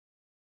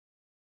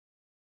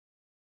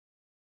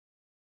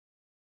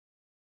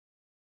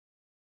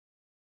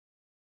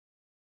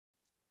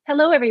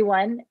Hello,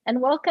 everyone,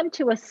 and welcome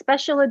to a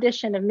special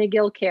edition of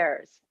McGill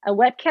Cares, a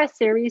webcast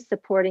series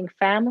supporting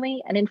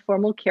family and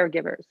informal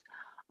caregivers.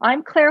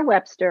 I'm Claire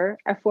Webster,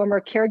 a former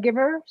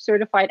caregiver,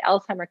 certified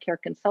Alzheimer care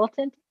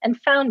consultant, and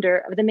founder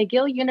of the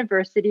McGill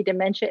University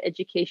Dementia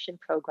Education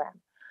Program.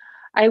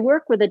 I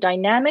work with a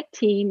dynamic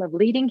team of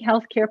leading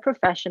healthcare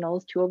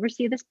professionals to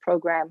oversee this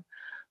program,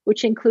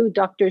 which include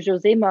Dr.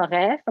 José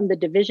Moret from the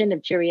Division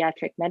of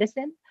Geriatric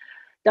Medicine,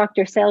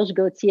 Dr. Serge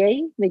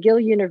Gauthier,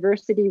 McGill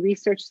University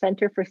Research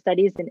Centre for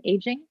Studies in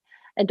Aging,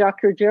 and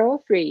Dr.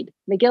 Gerald Fried,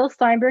 McGill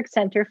Steinberg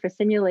Center for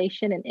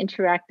Simulation and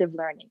Interactive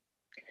Learning.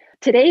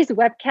 Today's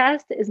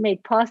webcast is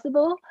made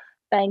possible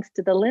thanks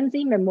to the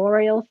Lindsay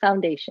Memorial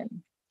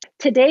Foundation.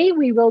 Today,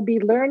 we will be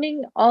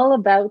learning all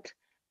about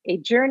a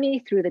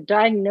journey through the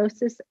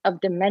diagnosis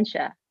of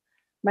dementia.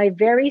 My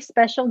very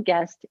special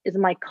guest is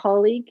my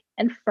colleague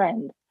and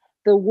friend,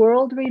 the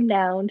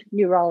world-renowned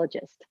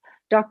neurologist,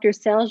 Dr.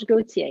 Serge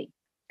Gauthier.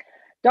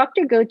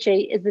 Dr.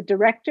 Gauthier is the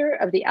director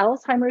of the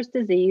Alzheimer's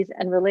Disease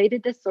and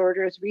Related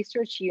Disorders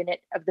Research Unit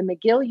of the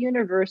McGill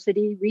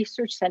University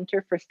Research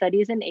Centre for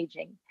Studies in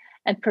Aging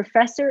and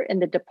professor in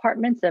the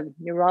Departments of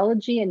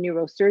Neurology and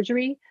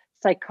Neurosurgery,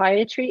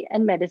 Psychiatry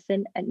and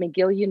Medicine at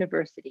McGill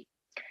University.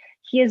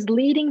 He is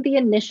leading the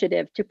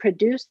initiative to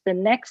produce the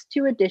next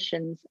two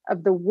editions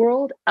of the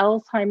World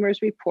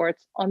Alzheimer's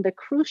Reports on the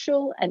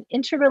crucial and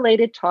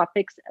interrelated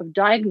topics of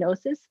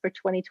diagnosis for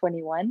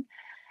 2021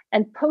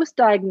 and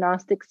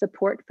post-diagnostic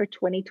support for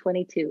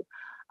 2022.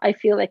 I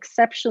feel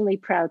exceptionally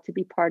proud to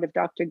be part of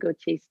Dr.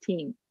 Gauthier's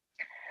team.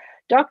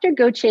 Dr.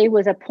 Gauthier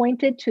was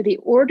appointed to the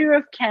Order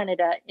of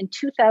Canada in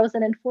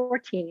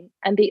 2014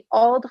 and the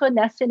Ordre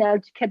National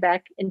du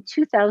Québec in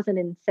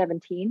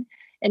 2017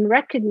 in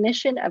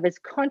recognition of his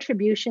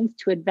contributions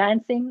to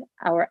advancing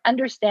our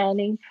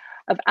understanding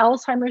of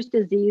Alzheimer's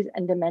disease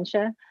and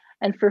dementia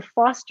and for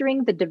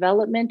fostering the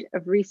development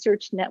of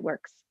research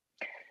networks.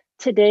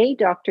 Today,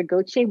 Dr.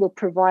 Gauthier will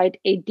provide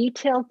a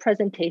detailed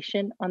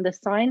presentation on the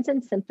signs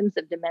and symptoms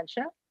of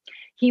dementia.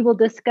 He will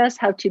discuss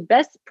how to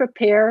best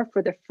prepare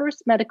for the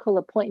first medical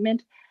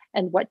appointment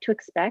and what to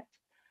expect,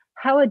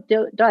 how a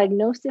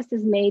diagnosis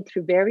is made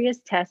through various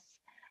tests,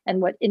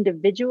 and what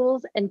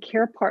individuals and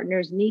care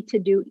partners need to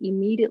do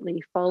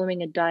immediately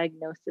following a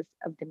diagnosis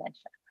of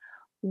dementia.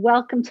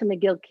 Welcome to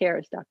McGill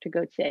Cares, Dr.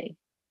 Gauthier.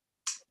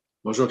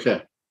 Bonjour,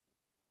 Claire.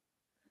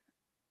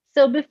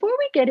 So before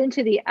we get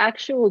into the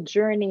actual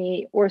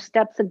journey or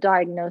steps of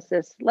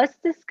diagnosis, let's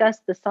discuss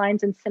the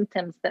signs and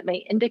symptoms that may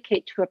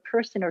indicate to a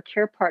person or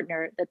care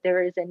partner that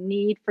there is a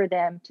need for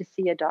them to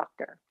see a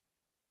doctor.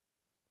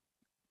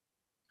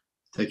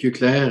 Thank you,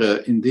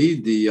 Claire.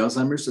 Indeed, the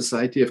Alzheimer's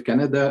Society of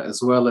Canada,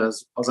 as well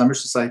as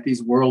Alzheimer's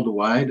societies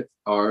worldwide,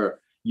 are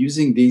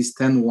using these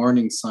 10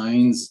 warning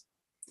signs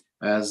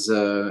as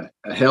a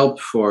help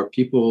for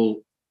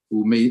people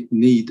who may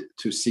need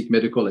to seek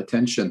medical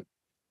attention.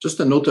 Just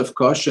a note of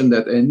caution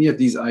that any of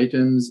these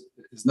items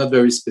is not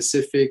very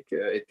specific.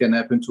 It can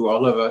happen to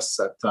all of us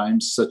at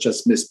times, such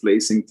as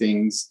misplacing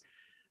things.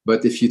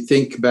 But if you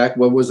think back,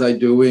 what was I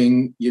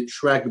doing? You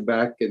track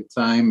back in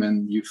time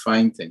and you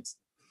find things.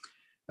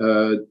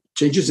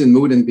 Changes in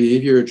mood and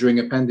behavior during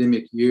a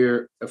pandemic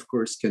year, of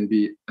course, can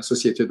be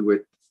associated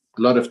with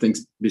a lot of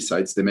things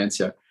besides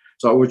dementia.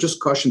 So I would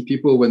just caution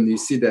people when you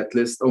see that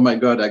list, oh my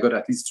God, I got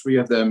at least 3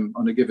 of them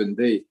on a given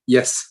day.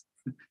 Yes,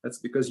 that's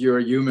because you're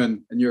a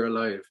human and you're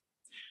alive.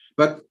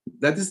 But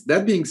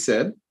that being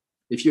said,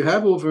 if you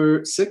have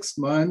over 6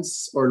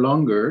 months or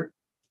longer,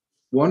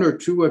 1 or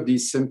 2 of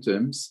these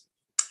symptoms,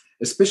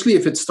 especially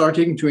if it's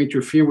starting to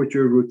interfere with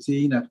your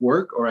routine at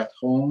work or at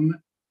home,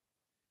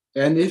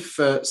 and if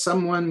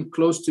someone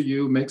close to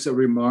you makes a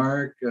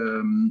remark,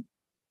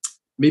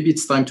 maybe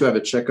it's time to have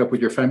a checkup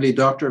with your family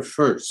doctor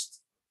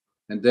first,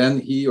 and then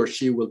he or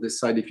she will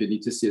decide if you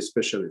need to see a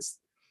specialist.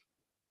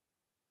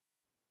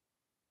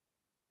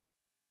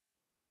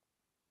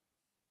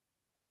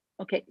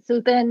 Okay, so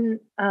then,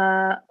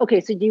 so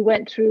you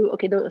went through,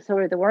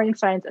 the warning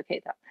signs, so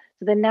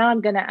then now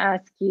I'm gonna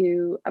ask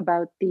you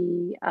about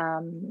the,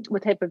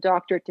 what type of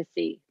doctor to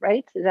see,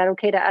 right? Is that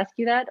okay to ask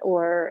you that?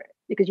 Or,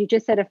 because you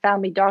just said a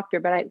family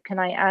doctor, but can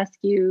I ask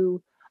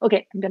you,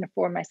 okay, I'm gonna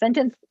form my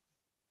sentence.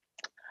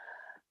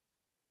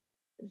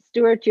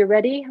 Stuart, you're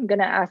ready? I'm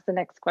gonna ask the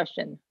next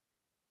question.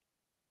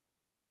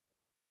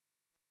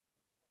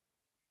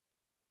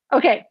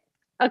 Okay.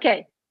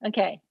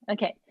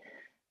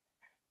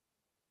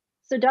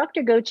 So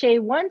Dr.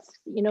 Gauthier, once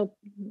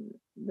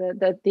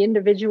the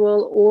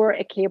individual or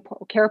a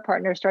care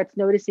partner starts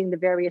noticing the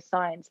various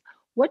signs,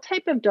 what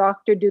type of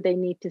doctor do they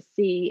need to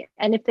see?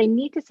 And if they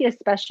need to see a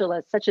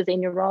specialist, such as a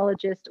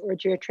neurologist or a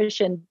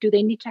geriatrician, do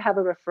they need to have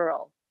a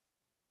referral?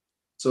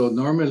 So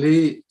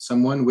normally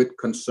someone with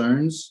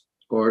concerns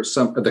or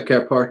the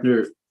care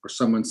partner or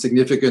someone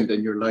significant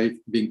in your life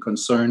being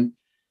concerned,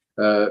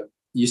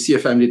 you see a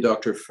family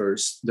doctor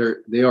first.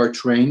 They are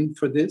trained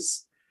for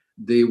this.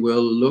 They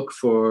will look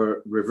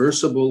for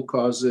reversible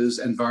causes,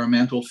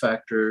 environmental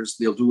factors.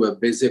 They'll do a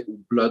basic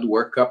blood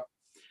workup.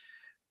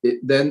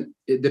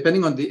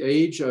 Depending on the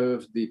age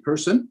of the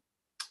person,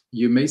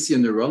 you may see a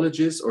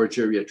neurologist or a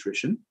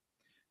geriatrician.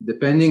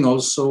 Depending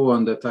also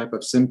on the type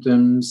of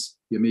symptoms,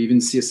 you may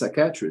even see a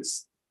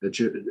psychiatrist,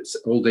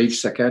 old age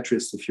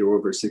psychiatrist if you're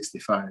over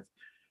 65.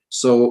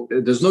 So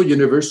there's no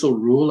universal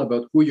rule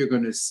about who you're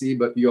going to see,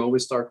 but you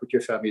always start with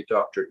your family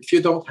doctor. If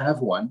you don't have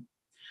one,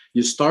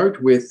 you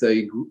start with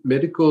a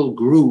medical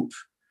group,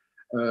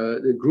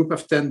 a group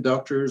of 10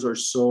 doctors or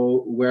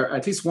so, where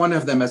at least one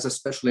of them has a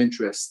special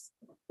interest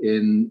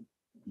in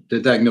the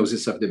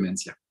diagnosis of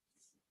dementia.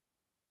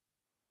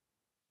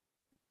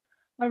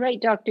 All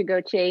right, Dr.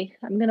 Gauthier,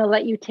 I'm going to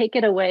let you take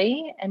it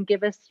away and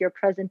give us your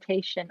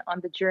presentation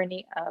on the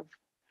journey of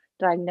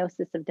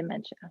diagnosis of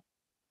dementia.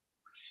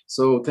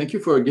 So thank you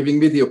for giving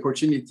me the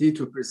opportunity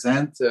to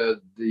present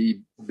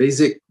the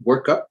basic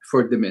workup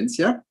for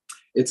dementia.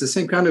 It's the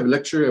same kind of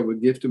lecture I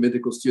would give to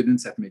medical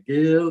students at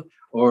McGill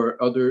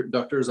or other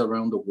doctors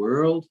around the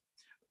world.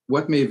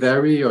 What may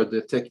vary are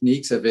the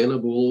techniques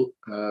available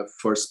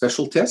for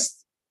special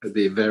tests.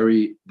 They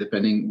vary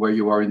depending where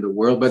you are in the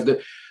world, but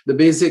the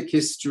basic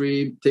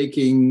history,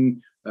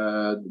 taking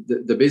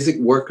the basic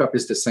workup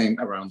is the same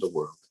around the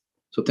world.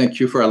 So thank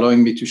you for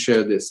allowing me to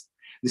share this.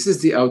 This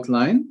is the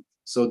outline.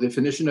 So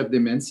definition of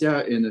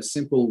dementia in a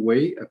simple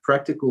way, a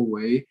practical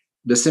way,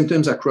 the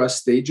symptoms across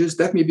stages.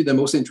 That may be the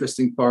most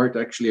interesting part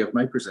actually of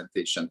my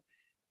presentation,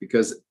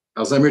 because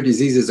Alzheimer's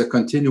disease is a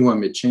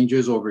continuum. It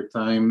changes over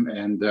time,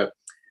 and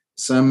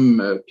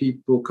some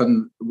people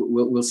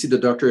will see the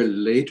doctor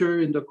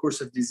later in the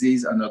course of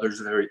disease, and others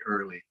very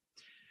early.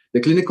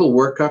 The clinical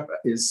workup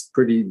is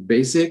pretty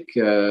basic.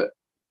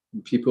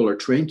 People are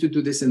trained to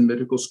do this in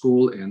medical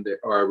school, and there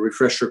are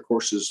refresher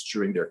courses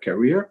during their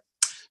career.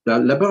 The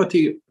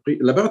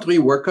laboratory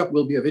workup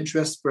will be of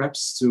interest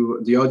perhaps to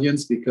the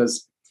audience,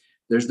 because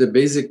there's the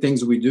basic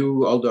things we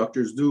do, all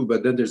doctors do,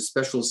 but then there's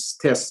special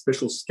tests,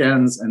 special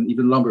scans, and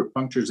even lumbar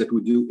punctures that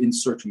we do in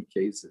certain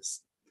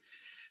cases.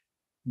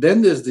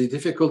 Then there's the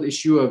difficult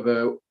issue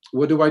of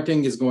what do I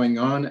think is going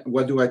on?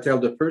 What do I tell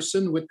the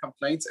person with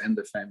complaints and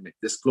the family?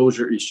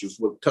 Disclosure issues.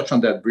 We'll touch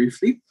on that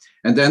briefly.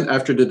 And then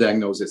after the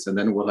diagnosis, and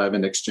then we'll have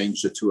an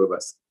exchange, the two of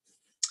us.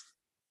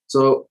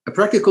 So a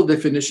practical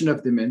definition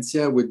of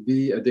dementia would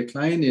be a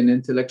decline in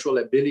intellectual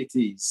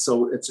abilities.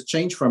 So it's a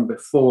change from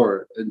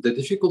before. The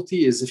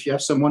difficulty is if you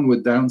have someone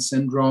with Down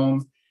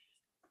syndrome,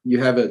 you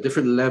have a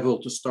different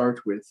level to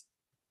start with.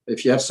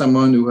 If you have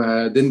someone who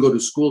didn't go to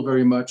school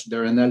very much,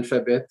 they're an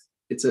analphabet,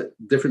 it's a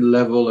different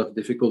level of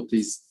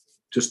difficulties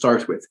to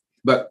start with.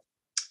 But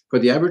for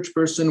the average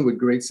person with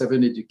grade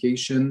 7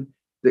 education,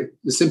 the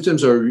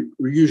symptoms are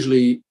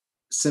usually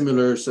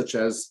similar, such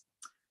as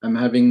I'm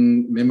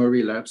having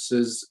memory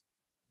lapses,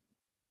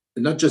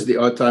 not just the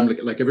odd time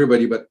like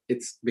everybody, but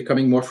it's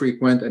becoming more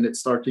frequent and it's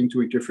starting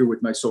to interfere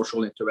with my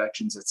social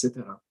interactions,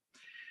 etc.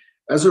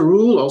 As a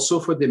rule, also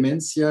for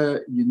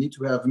dementia, you need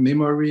to have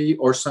memory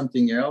or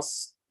something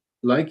else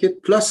like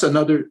it, plus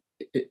another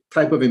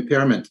type of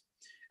impairment.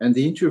 And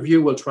the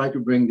interview will try to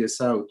bring this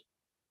out.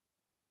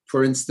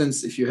 For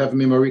instance, if you have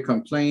memory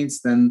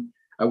complaints, then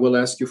I will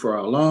ask you for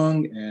how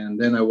long, and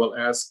then I will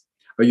ask,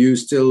 are you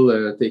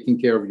still taking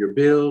care of your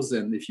bills?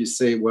 And if you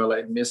say, well,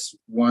 I missed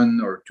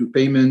 1 or 2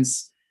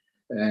 payments,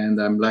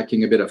 and I'm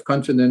lacking a bit of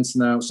confidence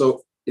now.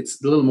 So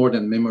it's a little more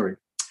than memory.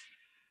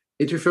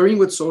 Interfering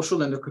with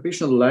social and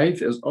occupational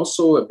life is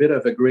also a bit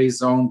of a gray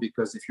zone,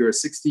 because if you're a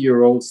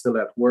 60-year-old still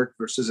at work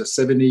versus a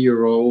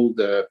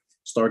 70-year-old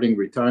starting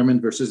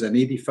retirement versus an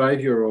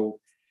 85-year-old,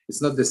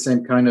 it's not the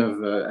same kind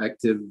of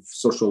active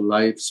social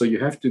life. So you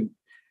have to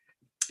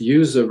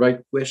use the right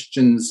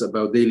questions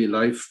about daily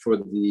life for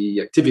the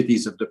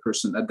activities of the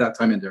person at that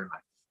time in their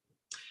life.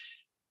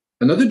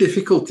 Another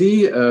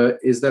difficulty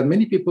is that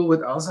many people with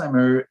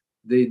Alzheimer,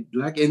 they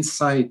lack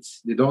insight.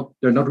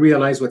 They're not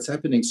realize what's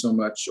happening so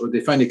much, or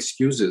they find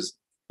excuses.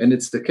 And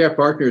it's the care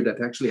partner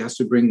that actually has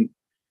to bring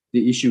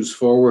the issues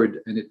forward,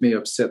 and it may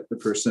upset the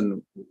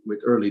person with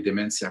early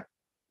dementia.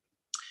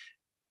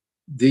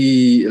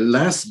 The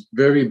last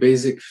very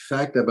basic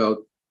fact about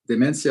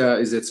dementia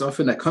is it's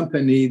often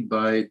accompanied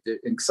by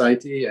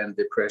anxiety and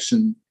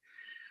depression,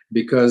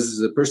 because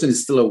the person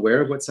is still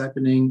aware of what's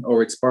happening,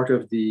 or it's part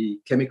of the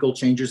chemical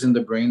changes in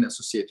the brain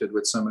associated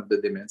with some of the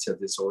dementia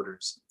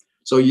disorders.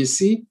 So you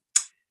see,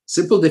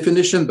 simple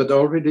definition, but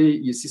already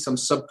you see some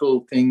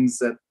subtle things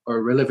that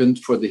are relevant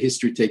for the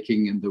history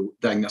taking in the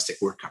diagnostic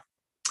workup.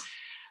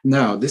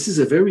 Now, this is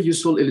a very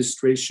useful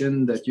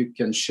illustration that you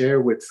can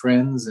share with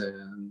friends,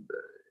 and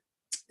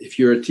if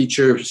you're a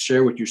teacher,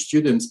 share with your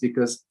students,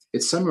 because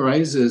it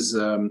summarizes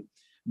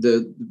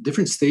the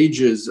different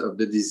stages of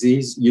the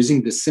disease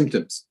using the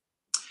symptoms.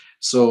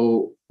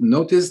 So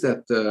notice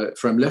that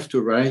from left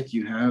to right,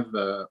 you have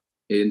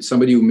in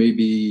somebody who may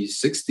be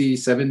 60,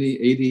 70,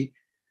 80,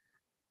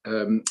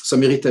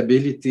 some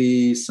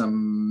irritability,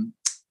 some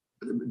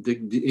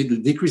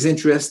decreased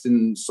interest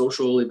in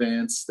social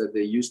events that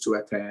they used to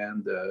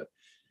attend,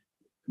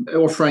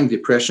 or frank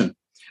depression.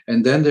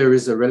 And then there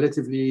is a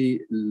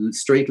relatively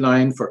straight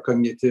line for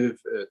cognitive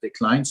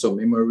decline, so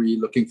memory,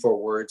 looking for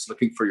words,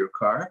 looking for your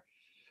car.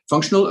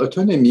 Functional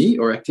autonomy,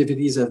 or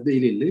activities of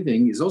daily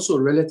living, is also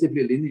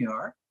relatively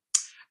linear.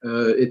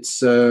 It's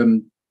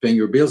paying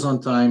your bills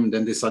on time, and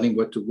then deciding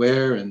what to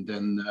wear, and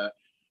then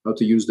how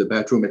to use the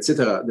bathroom,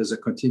 etc. There's a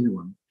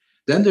continuum.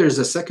 Then there's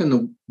a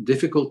second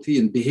difficulty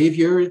in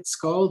behavior, it's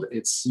called.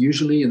 It's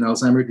usually in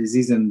Alzheimer's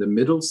disease in the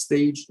middle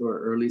stage or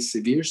early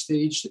severe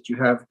stage that you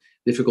have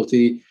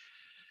difficulty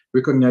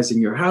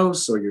recognizing your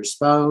house or your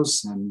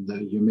spouse, and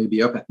you may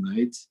be up at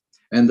night.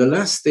 And the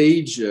last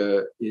stage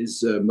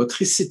is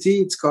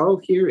motricity, it's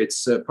called here.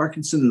 It's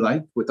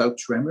Parkinson-like without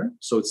tremor.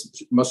 So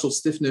it's muscle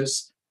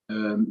stiffness,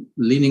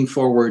 leaning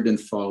forward and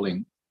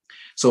falling.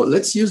 So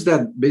let's use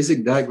that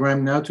basic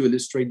diagram now to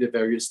illustrate the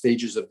various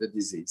stages of the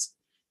disease.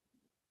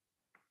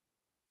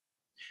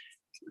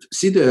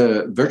 See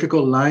the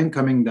vertical line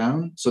coming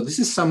down? So this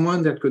is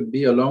someone that could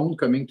be alone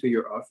coming to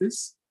your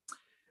office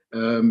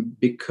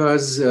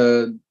because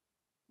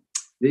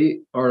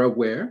they are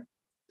aware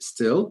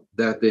still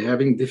that they're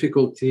having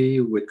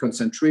difficulty with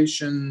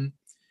concentration.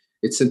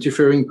 It's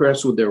interfering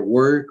perhaps with their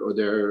work or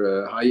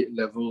their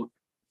high-level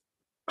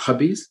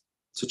hobbies,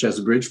 such as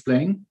bridge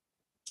playing.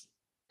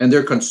 And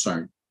they're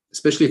concerned,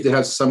 especially if they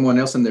have someone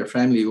else in their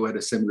family who had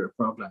a similar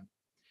problem.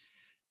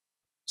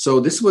 So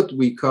this is what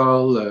we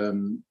call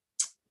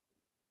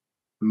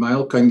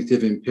mild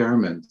cognitive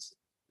impairment.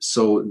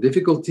 So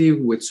difficulty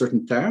with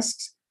certain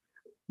tasks.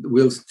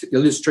 We'll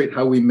illustrate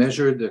how we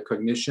measure the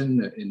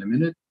cognition in a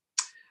minute,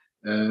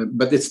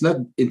 but it's not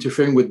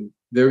interfering with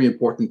very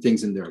important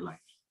things in their life.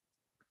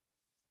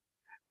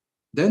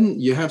 Then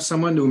you have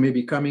someone who may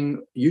be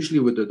coming, usually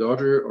with a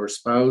daughter or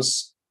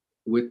spouse,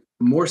 with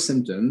more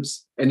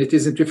symptoms, and it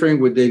is interfering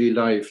with daily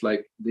life,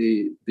 like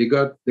they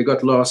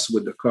got lost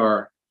with the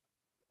car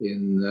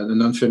in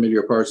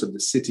unfamiliar parts of the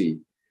city,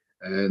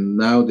 and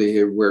now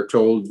they were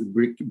told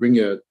bring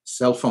a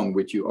cell phone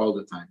with you all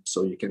the time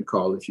so you can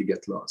call if you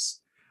get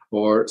lost.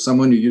 Or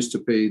someone who used to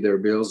pay their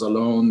bills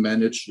alone,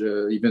 manage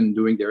even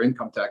doing their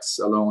income tax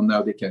alone,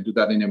 now they can't do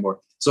that anymore.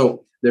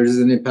 So there is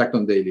an impact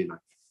on daily life.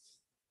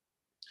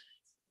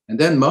 And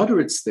then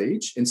moderate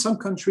stage, in some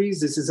countries,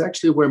 this is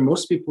actually where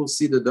most people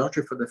see the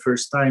doctor for the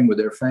first time with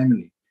their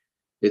family.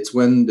 It's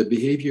when the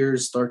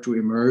behaviors start to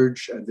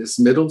emerge at this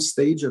middle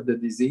stage of the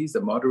disease,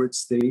 the moderate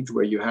stage,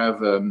 where you have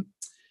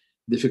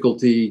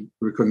difficulty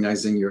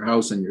recognizing your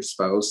house and your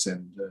spouse,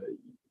 and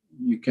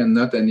you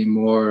cannot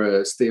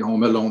anymore stay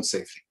home alone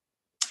safely.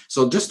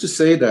 So just to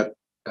say that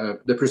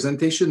the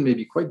presentation may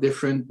be quite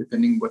different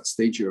depending what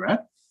stage you're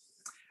at,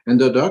 and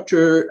the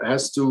doctor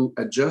has to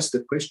adjust the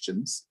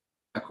questions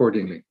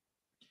accordingly.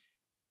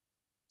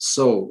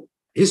 So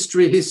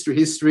history is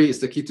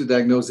the key to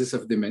diagnosis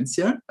of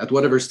dementia at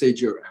whatever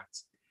stage you're at.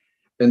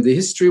 And the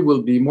history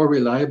will be more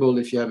reliable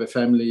if you have a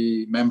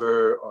family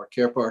member or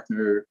care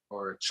partner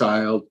or a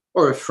child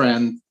or a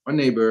friend or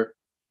neighbor,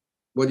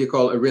 what you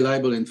call a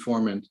reliable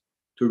informant,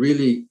 to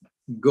really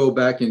go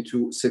back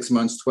into 6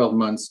 months, 12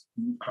 months,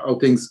 how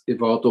things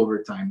evolved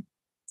over time.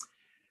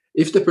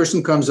 If the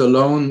person comes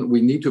alone,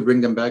 we need to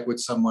bring them back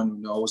with someone who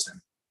knows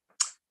them.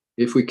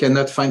 If we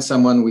cannot find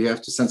someone, we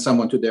have to send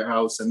someone to their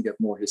house and get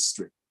more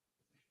history.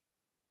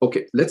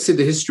 Okay, let's say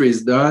the history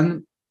is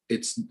done.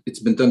 It's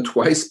been done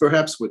twice,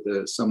 perhaps, with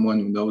someone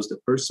who knows the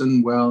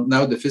person well.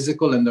 Now the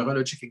physical and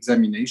neurologic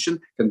examination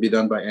can be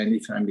done by any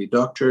family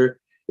doctor.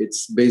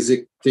 It's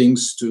basic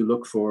things to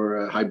look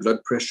for high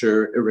blood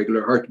pressure,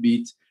 irregular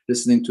heartbeat,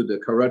 listening to the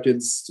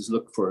carotids to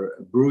look for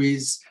a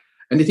bruise,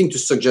 anything to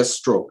suggest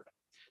stroke.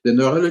 The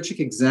neurologic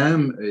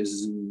exam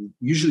is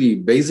usually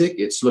basic.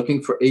 It's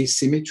looking for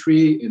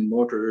asymmetry in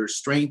motor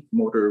strength,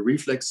 motor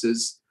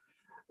reflexes.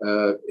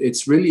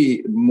 It's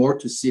really more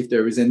to see if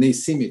there is an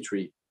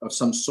asymmetry of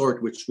some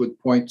sort, which would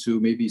point to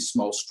maybe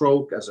small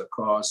stroke as a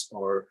cause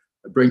or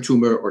a brain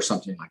tumor or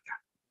something like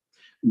that.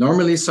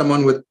 Normally,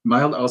 someone with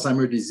mild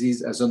Alzheimer's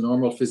disease has a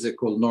normal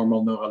physical,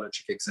 normal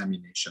neurologic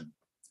examination,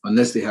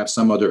 unless they have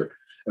some other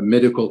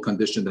medical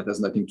condition that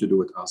has nothing to do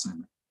with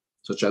Alzheimer's,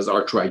 such as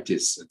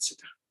arthritis, etc.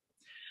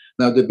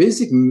 Now, the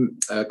basic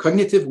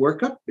cognitive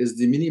workup is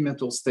the mini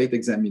mental state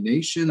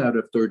examination out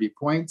of 30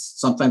 points,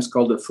 sometimes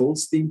called the full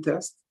STEAM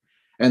test,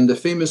 and the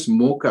famous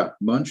MOCA,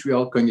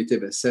 Montreal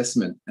Cognitive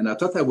Assessment. And I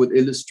thought I would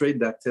illustrate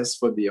that test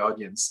for the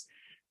audience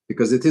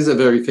because it is a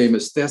very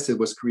famous test. It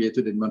was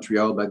created in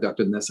Montreal by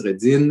Dr.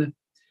 Nasreddin,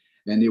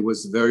 and it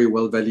was very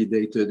well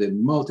validated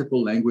in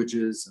multiple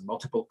languages and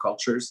multiple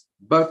cultures,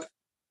 but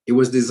it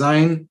was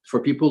designed for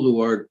people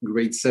who are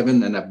grade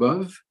 7 and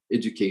above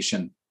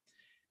education.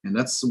 And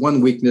that's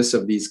one weakness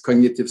of these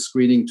cognitive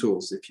screening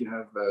tools. If you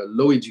have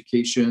low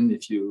education,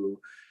 if you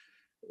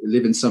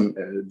live in some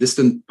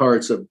distant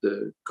parts of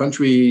the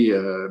country,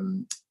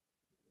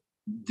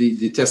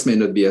 the test may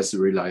not be as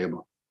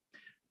reliable.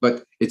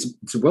 But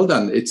it's well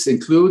done. It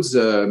includes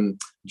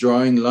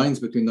drawing lines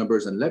between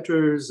numbers and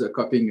letters,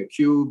 copying a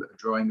cube,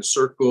 drawing a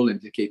circle,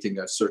 indicating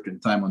a certain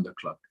time on the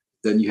clock.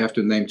 Then you have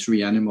to name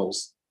 3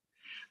 animals.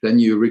 Then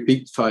you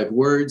repeat 5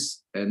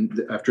 words,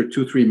 and after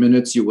 2-3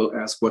 minutes, you will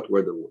ask what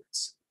were the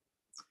words.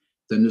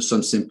 Then there's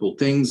some simple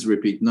things,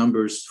 repeat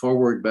numbers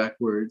forward,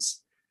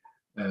 backwards,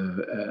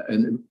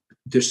 and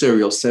the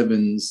serial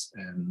 7s,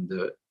 and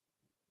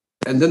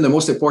And then the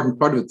most important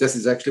part of the test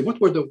is actually,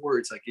 what were the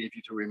words I gave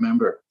you to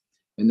remember?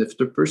 And if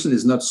the person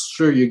is not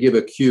sure, you give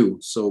a cue.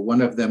 So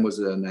one of them was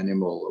an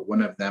animal, or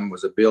one of them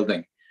was a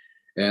building.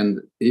 And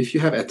if you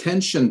have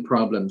attention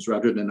problems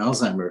rather than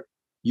Alzheimer,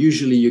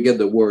 usually you get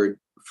the word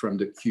from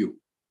the cue.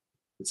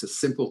 It's a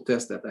simple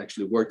test that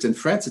actually works. In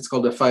France, it's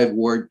called a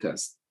 5-word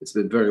test. It's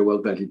been very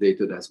well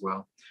validated as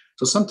well.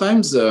 So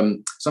sometimes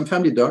some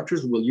family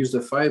doctors will use the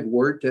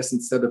 5-word test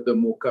instead of the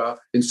MOCA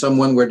in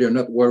someone where they're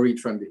not worried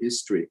from the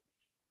history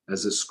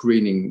as a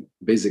screening,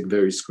 basic,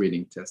 very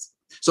screening test.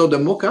 So the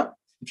MOCA,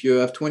 if you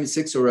have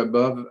 26 or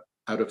above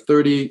out of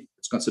 30,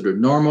 it's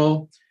considered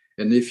normal.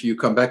 And if you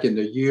come back in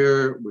a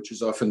year, which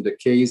is often the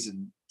case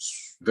in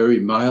very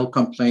mild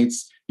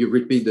complaints, you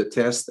repeat the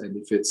test. And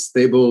if it's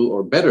stable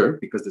or better,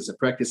 because there's a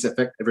practice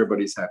effect,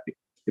 everybody's happy.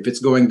 If it's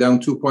going down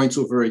 2 points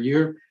over a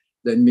year,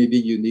 then maybe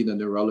you need a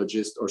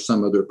neurologist or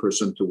some other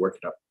person to work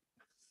it up.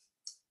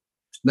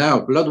 Now,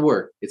 blood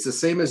work. It's the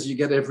same as you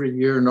get every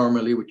year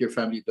normally with your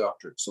family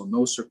doctor. So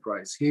no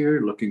surprise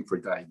here, looking for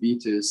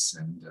diabetes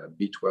and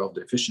B12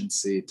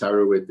 deficiency,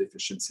 thyroid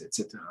deficiency,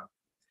 etc.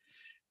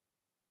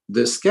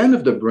 The scan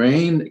of the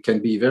brain can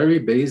be very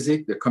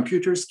basic, the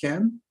computer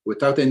scan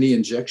without any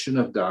injection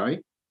of dye,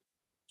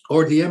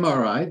 or the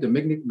MRI, the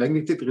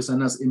magnetic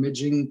resonance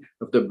imaging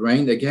of the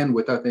brain, again,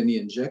 without any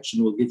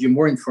injection, will give you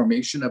more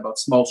information about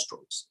small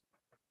strokes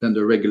than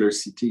the regular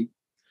CT.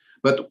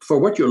 But for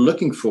what you're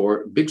looking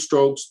for, big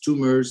strokes,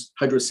 tumors,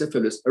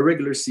 hydrocephalus, a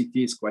regular CT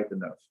is quite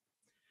enough.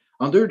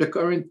 Under the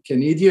current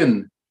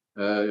Canadian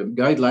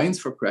guidelines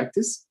for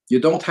practice, you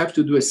don't have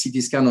to do a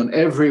CT scan on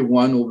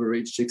everyone over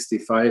age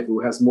 65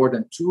 who has more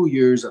than 2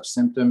 years of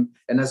symptom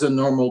and has a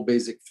normal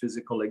basic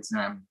physical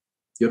exam.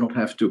 You don't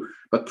have to.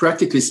 But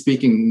practically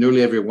speaking,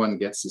 nearly everyone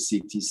gets a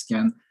CT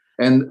scan.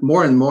 And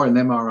more an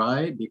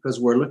MRI, because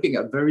we're looking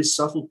at very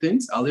subtle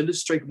things. I'll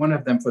illustrate one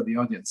of them for the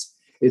audience.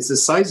 It's the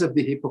size of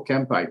the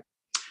hippocampi.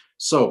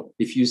 So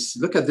if you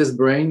look at this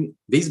brain,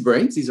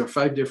 these are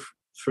 5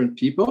 different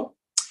people.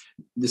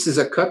 This is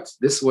a cut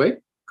this way,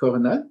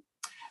 coronal.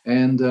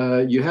 And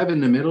you have in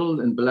the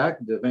middle in black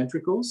the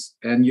ventricles,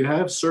 and you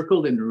have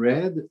circled in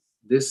red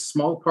this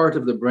small part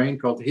of the brain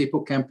called the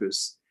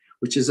hippocampus,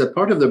 which is a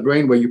part of the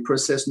brain where you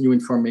process new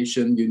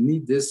information. You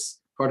need this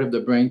part of the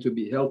brain to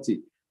be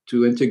healthy,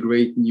 to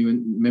integrate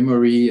new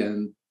memory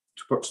and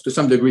to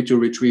some degree to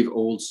retrieve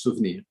old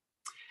souvenirs.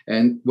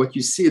 And what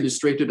you see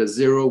illustrated as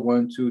 0,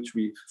 1, 2,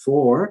 3,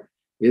 4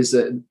 is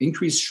an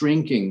increased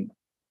shrinking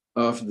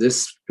of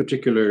this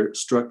particular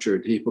structure,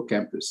 the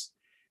hippocampus.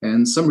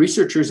 And some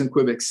researchers in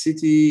Quebec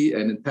City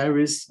and in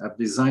Paris have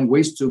designed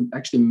ways to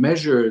actually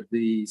measure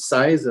the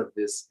size of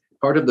this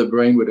part of the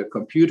brain with a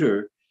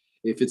computer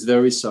if it's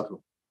very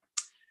subtle.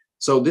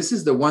 So this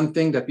is the one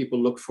thing that people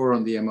look for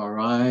on the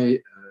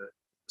MRI,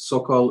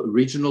 so-called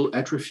regional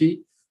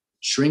atrophy,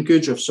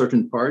 shrinkage of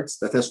certain parts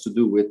that has to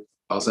do with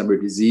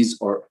Alzheimer's disease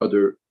or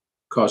other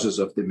causes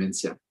of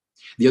dementia.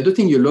 The other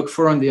thing you look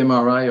for on the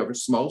MRI are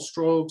small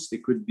strokes. They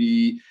could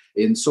be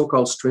in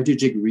so-called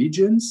strategic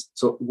regions.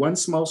 So one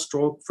small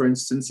stroke, for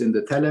instance, in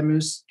the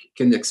thalamus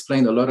can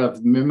explain a lot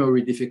of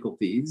memory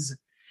difficulties.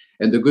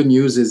 And the good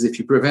news is if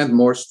you prevent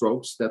more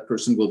strokes, that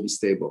person will be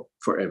stable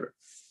forever.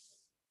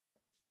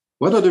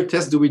 What other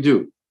tests do we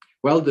do?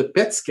 Well, the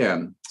PET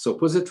scan, so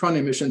positron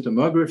emission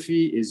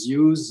tomography, is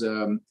used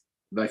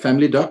by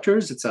family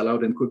doctors. It's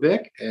allowed in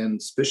Quebec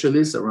and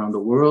specialists around the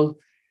world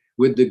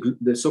with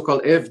the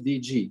so-called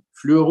FDG,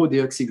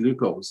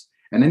 fluorodeoxyglucose.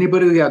 And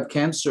anybody who had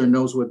cancer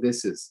knows what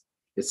this is.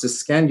 It's a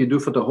scan you do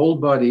for the whole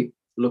body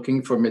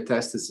looking for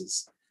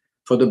metastasis.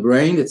 For the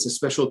brain, it's a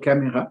special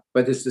camera,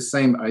 but it's the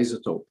same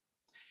isotope.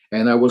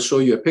 And I will show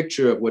you a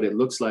picture of what it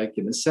looks like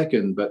in a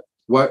second, but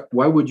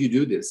why would you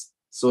do this?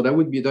 So that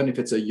would be done if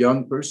it's a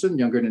young person,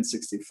 younger than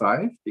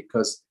 65,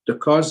 because the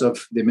cause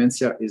of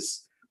dementia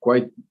is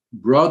quite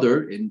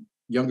broader in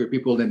younger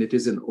people than it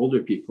is in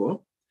older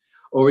people.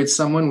 Or it's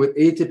someone with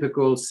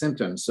atypical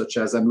symptoms, such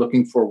as I'm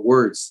looking for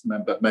words,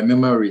 but my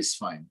memory is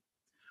fine.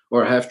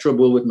 Or I have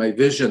trouble with my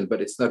vision, but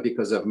it's not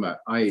because of my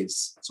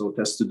eyes. So it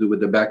has to do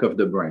with the back of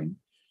the brain.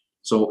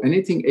 So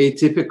anything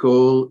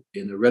atypical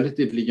in a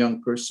relatively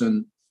young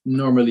person,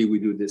 normally we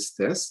do this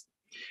test.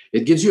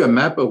 It gives you a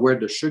map of where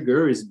the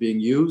sugar is being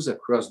used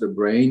across the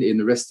brain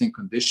in resting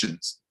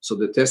conditions. So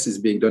the test is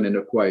being done in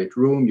a quiet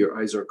room, your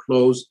eyes are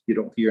closed, you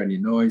don't hear any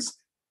noise.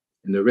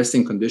 In the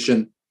resting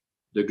condition,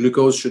 the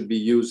glucose should be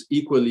used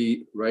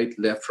equally right,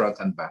 left, front,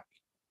 and back.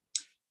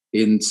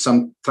 In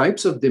some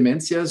types of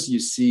dementias, you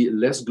see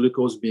less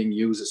glucose being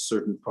used at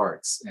certain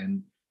parts,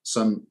 and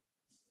some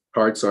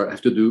parts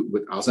have to do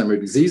with Alzheimer's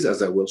disease,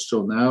 as I will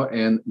show now,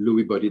 and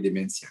Lewy body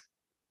dementia.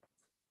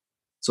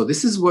 So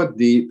this is what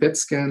the PET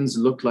scans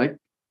look like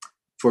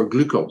for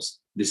glucose.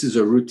 This is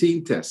a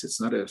routine test.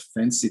 It's not a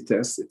fancy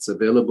test. It's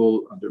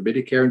available under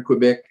Medicare in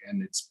Quebec,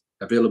 and it's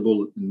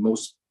available in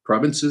most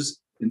provinces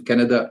in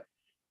Canada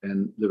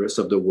and the rest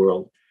of the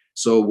world.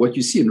 So what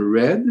you see in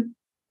red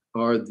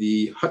are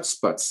the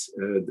hotspots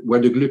where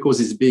the glucose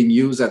is being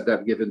used at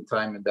that given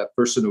time and that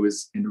person who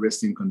is in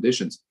resting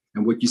conditions.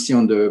 And what you see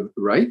on the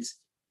right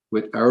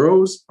with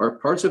arrows are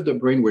parts of the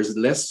brain where there's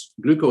less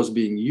glucose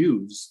being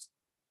used.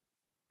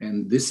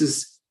 And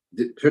this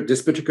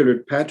particular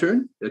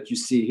pattern that you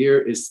see here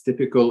is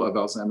typical of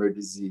Alzheimer's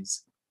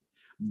disease.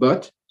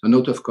 But a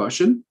note of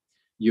caution,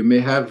 you may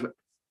have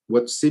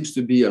what seems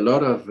to be a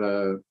lot of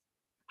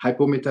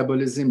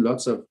hypometabolism,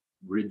 lots of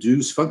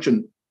reduced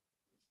function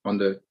on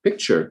the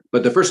picture,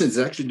 but the person is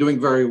actually doing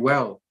very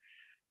well.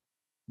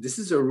 This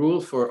is a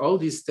rule for all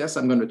these tests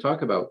I'm going to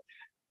talk about.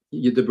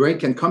 The brain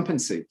can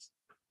compensate.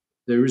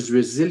 There is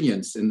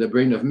resilience in the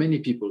brain of many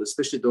people,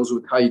 especially those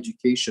with high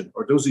education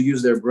or those who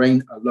use their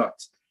brain a lot.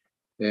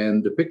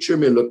 And the picture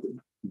may look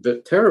a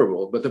bit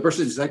terrible, but the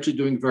person is actually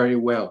doing very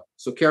well.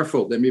 So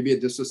careful, there may be a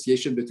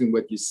dissociation between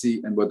what you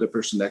see and what the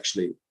person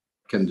actually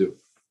can do.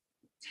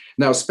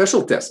 Now,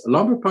 special tests.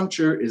 Lumbar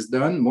puncture is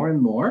done more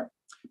and more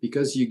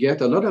because you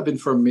get a lot of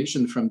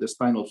information from the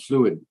spinal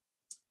fluid.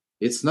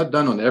 It's not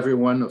done on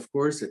everyone, of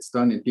course. It's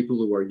done in people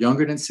who are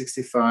younger than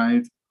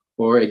 65,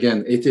 or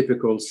again,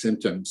 atypical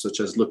symptoms, such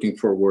as looking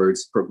for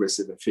words,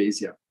 progressive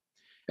aphasia.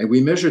 And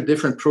we measure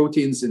different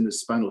proteins in the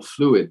spinal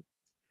fluid.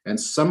 And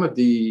some of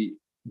the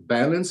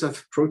balance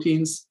of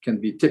proteins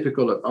can be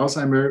typical of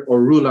Alzheimer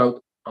or rule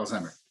out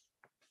Alzheimer.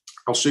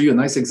 I'll show you a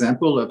nice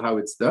example of how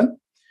it's done.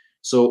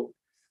 So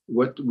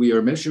what we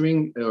are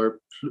measuring are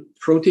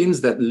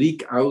proteins that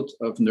leak out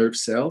of nerve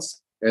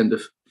cells, and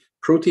the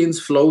proteins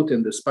float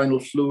in the spinal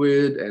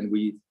fluid, and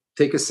we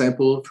take a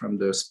sample from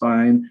the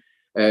spine,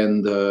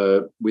 and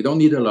we don't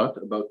need a lot,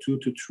 about 2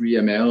 to 3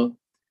 ml,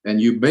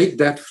 and you make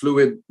that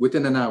fluid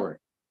within an hour.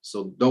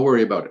 So don't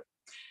worry about it.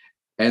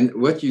 And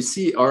what you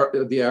see are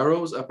the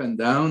arrows up and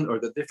down are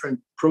the different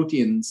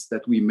proteins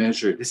that we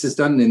measure. This is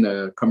done in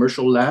a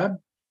commercial lab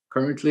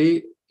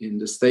currently in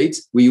the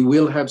States. We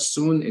will have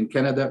soon in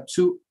Canada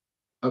 2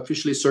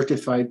 officially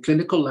certified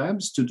clinical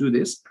labs to do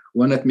this,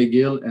 one at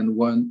McGill and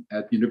one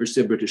at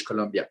University of British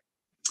Columbia.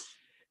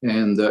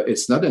 And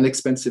it's not an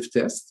expensive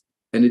test,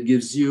 and it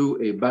gives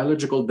you a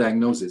biological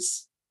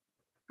diagnosis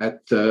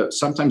at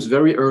sometimes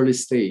very early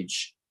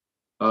stage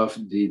of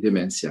the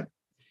dementia.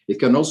 It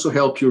can also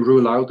help you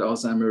rule out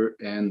Alzheimer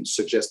and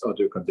suggest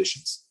other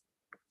conditions.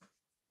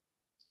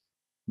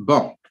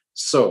 Bon,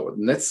 so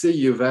let's say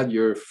you've had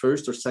your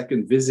first or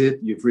second visit,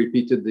 you've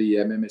repeated the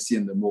MMSE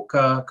and the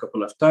MOCA a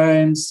couple of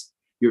times,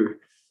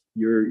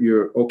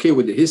 you're okay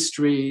with the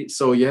history.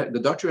 So yeah, the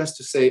doctor has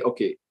to say,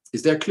 okay,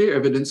 is there clear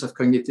evidence of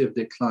cognitive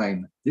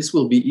decline? This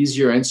will be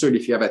easier answered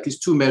if you have at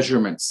least 2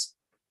 measurements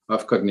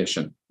of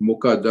cognition,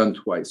 MOCA done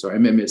twice or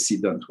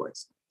MMSE done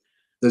twice.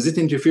 Does it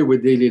interfere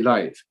with daily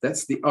life?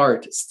 That's the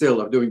art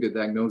still of doing the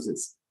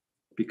diagnosis,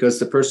 because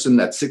the person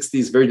at 60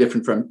 is very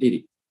different from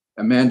 80,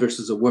 a man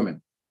versus a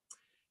woman.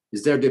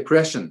 Is there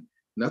depression?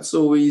 Not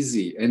so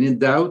easy. And in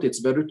doubt,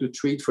 it's better to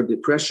treat for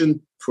depression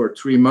for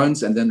 3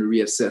 months and then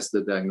reassess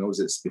the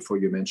diagnosis before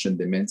you mention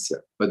dementia,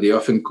 but they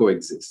often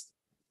coexist.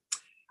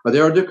 Are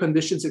there other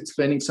conditions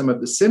explaining some of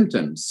the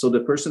symptoms? So the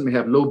person may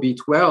have low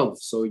B12,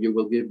 so you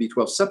will give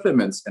B12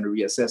 supplements and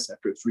reassess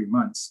after 3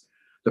 months.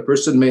 The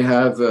person may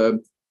have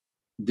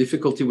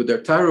difficulty with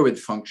their thyroid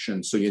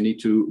function, so you need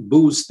to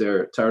boost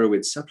their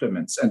thyroid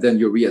supplements, and then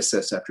you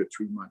reassess after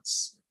 3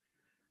 months.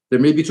 There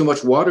may be too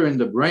much water in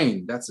the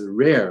brain. That's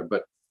rare,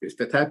 but if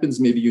that happens,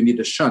 maybe you need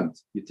a shunt.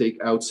 You take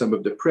out some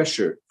of the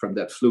pressure from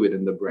that fluid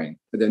in the brain,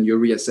 and then you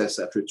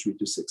reassess after 3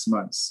 to 6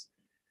 months.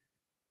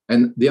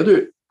 And the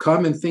other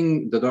common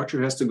thing the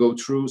doctor has to go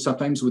through,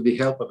 sometimes with the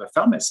help of a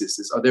pharmacist,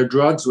 is are there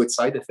drugs with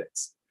side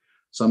effects?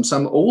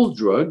 Some old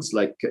drugs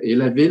like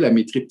Elavil,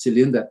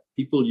 amitriptyline, that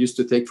people used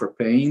to take for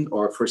pain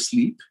or for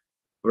sleep,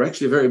 are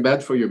actually very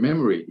bad for your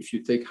memory if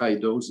you take high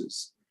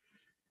doses.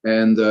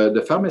 And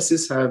the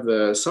pharmacists have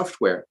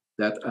software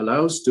that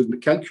allows to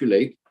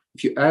calculate,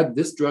 if you add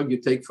this drug you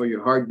take for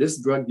your heart,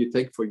 this drug you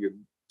take for your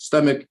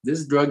stomach,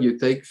 this drug you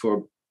take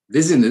for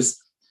dizziness,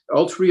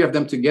 all 3 of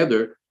them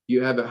together,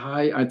 you have a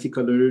high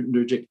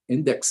anticholinergic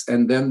index,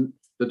 and then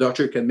the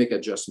doctor can make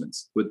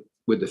adjustments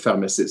with the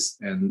pharmacist,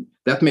 and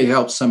that may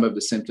help some of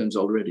the symptoms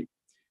already.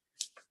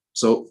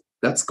 So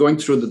that's going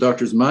through the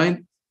doctor's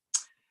mind.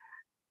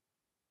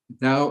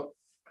 Now,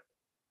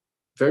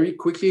 very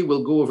quickly,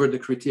 we'll go over the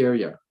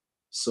criteria.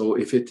 So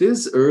if it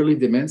is early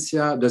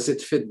dementia, does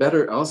it fit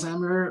better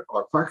Alzheimer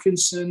or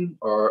Parkinson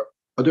or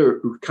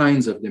other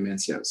kinds of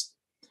dementias?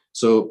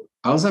 So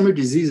Alzheimer's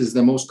disease is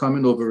the most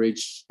common over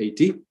age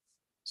 80.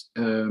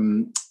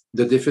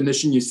 The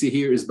definition you see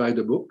here is by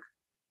the book.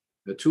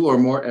 The 2 or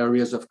more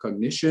areas of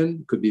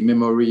cognition could be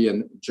memory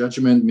and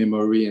judgment,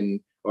 memory and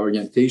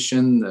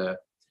orientation,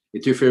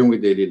 interfering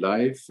with daily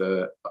life.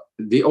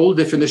 The old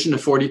definition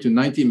of 40 to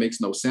 90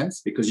 makes no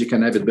sense because you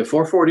can have it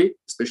before 40,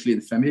 especially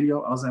in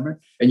familial Alzheimer,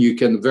 and you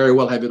can very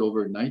well have it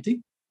over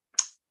 90.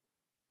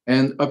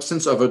 And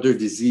absence of other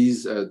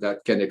disease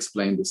that can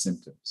explain the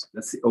symptoms.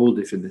 That's the old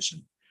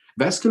definition.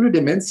 Vascular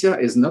dementia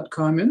is not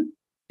common.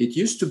 It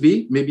used to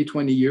be maybe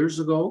 20 years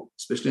ago,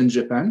 especially in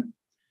Japan.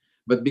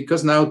 But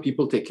because now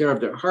people take care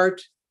of their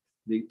heart,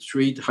 they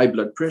treat high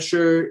blood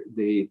pressure,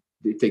 they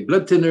take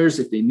blood thinners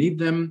if they need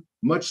them,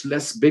 much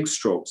less big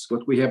strokes.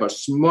 What we have are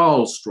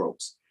small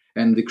strokes.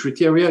 And the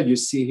criteria you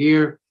see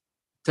here,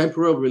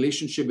 temporal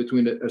relationship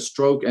between a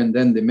stroke and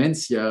then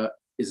dementia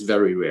is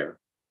very rare.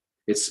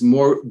 It's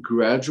more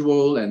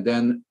gradual and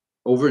then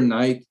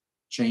overnight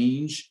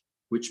change,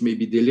 which may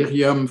be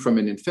delirium from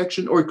an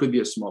infection, or it could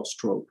be a small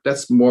stroke.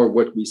 That's more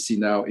what we see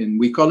now, and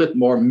we call it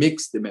more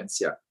mixed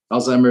dementia,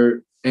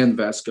 Alzheimer and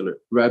vascular,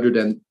 rather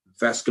than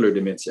vascular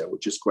dementia,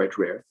 which is quite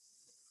rare.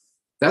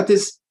 That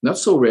is not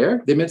so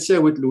rare, dementia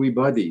with Lewy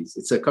bodies.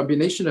 It's a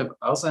combination of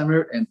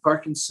Alzheimer and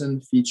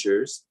Parkinson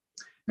features.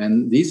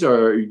 And these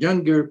are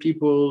younger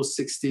people,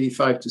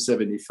 65 to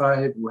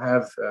 75, who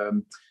have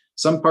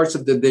some parts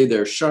of the day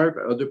they're sharp,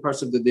 other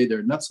parts of the day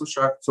they're not so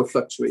sharp, so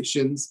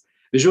fluctuations.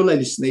 Visual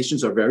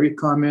hallucinations are very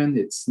common.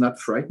 It's not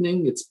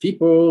frightening. It's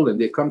people, and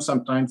they come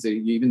sometimes, you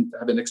even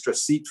have an extra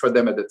seat for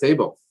them at the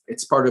table.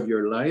 It's part of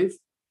your life.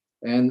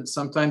 And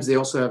sometimes they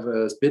also have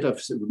a bit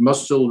of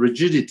muscle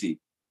rigidity,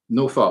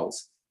 no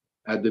falls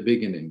at the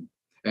beginning.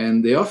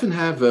 And they often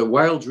have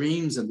wild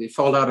dreams, and they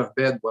fall out of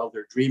bed while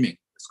they're dreaming.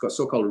 It's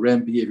so-called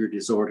REM behavior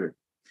disorder.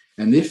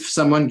 And if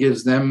someone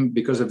gives them,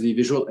 because of the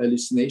visual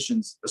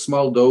hallucinations, a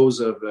small dose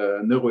of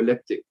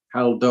neuroleptic,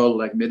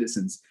 Haldol-like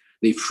medicines,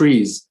 they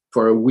freeze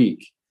for a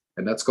week.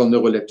 And that's called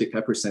neuroleptic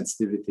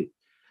hypersensitivity.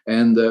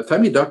 And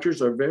family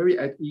doctors are very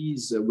at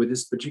ease with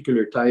this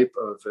particular type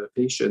of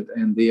patient,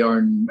 and they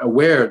are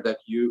aware that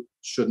you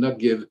should not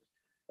give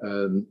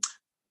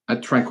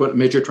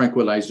major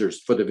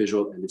tranquilizers for the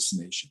visual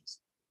hallucinations.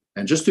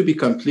 And just to be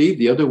complete,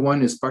 the other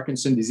one is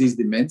Parkinson's disease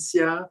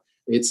dementia.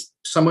 It's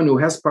someone who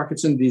has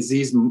Parkinson's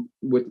disease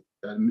with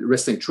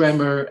resting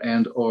tremor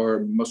and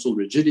or muscle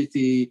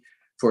rigidity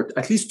for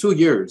at least 2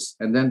 years,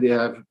 and then they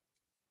have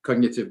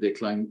cognitive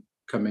decline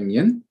coming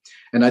in.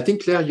 And I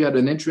think, Claire, you had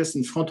an interest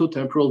in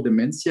frontotemporal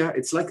dementia.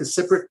 It's like a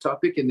separate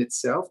topic in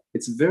itself.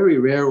 It's very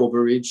rare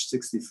over age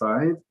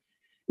 65.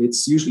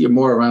 It's usually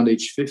more around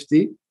age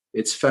 50.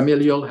 It's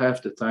familial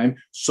half the time.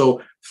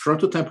 So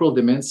frontotemporal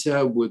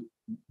dementia would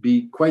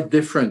be quite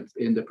different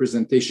in the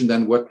presentation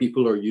than what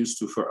people are used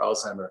to for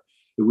Alzheimer.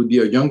 It would be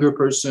a younger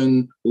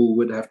person who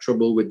would have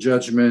trouble with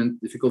judgment,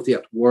 difficulty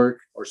at work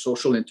or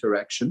social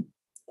interaction,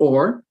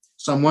 or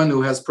someone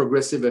who has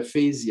progressive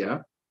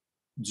aphasia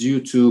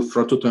due to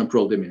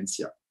frontotemporal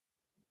dementia.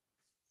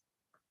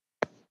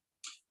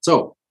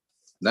 So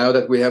now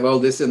that we have all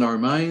this in our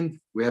mind,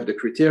 we have the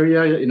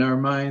criteria in our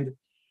mind.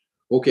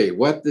 Okay,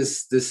 what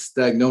is this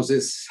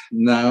diagnosis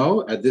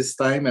now at this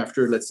time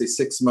after, let's say,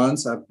 6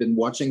 months? I've been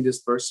watching this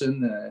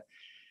person.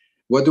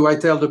 What do I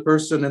tell the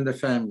person and the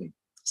family?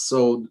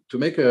 So to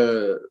make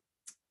a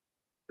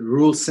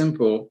rule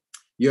simple,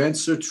 you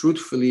answer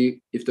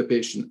truthfully if the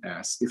patient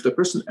asks. If the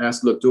person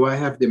asks, look, do I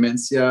have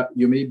dementia?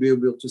 You may be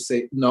able to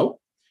say, no,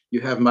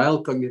 you have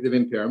mild cognitive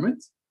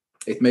impairment.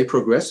 It may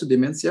progress to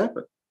dementia,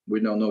 but we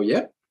don't know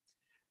yet.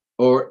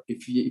 Or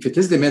if it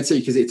is dementia,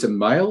 you can say it's a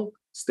mild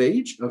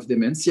stage of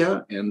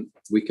dementia and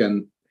we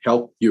can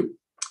help you.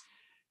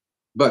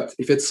 But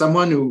if it's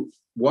someone who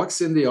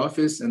walks in the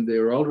office and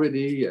they're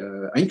already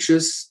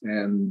anxious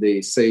and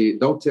they say,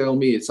 don't tell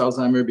me it's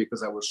Alzheimer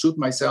because I will shoot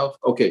myself.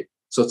 Okay,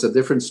 so it's a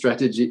different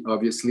strategy,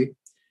 obviously.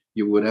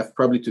 You would have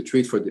probably to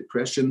treat for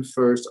depression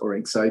first or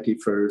anxiety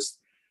first.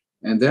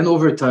 And then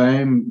over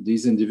time,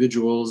 these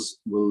individuals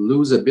will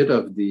lose a bit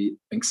of the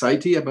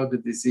anxiety about the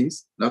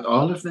disease. Not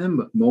all of them,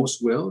 but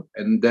most will.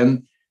 And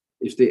then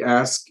if they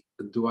ask,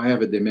 do I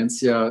have a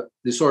dementia?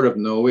 They sort of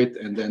know it,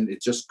 and then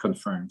it just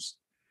confirms.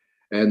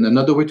 And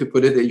another way to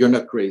put it, you're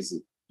not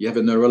crazy. You have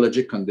a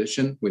neurologic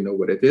condition. We know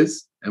what it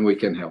is, and we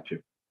can help you.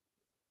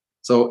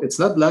 So it's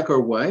not black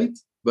or white,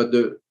 but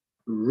the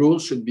rule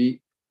should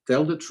be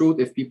tell the truth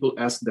if people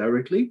ask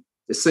directly.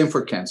 The same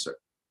for cancer.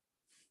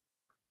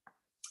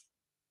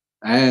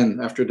 And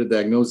after the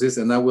diagnosis,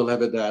 and now we'll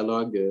have a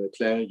dialogue,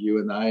 Claire, you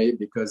and I,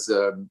 because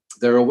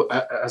there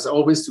has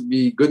always to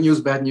be good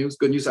news, bad news.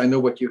 Good news, I know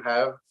what you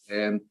have,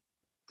 and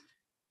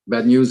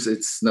bad news,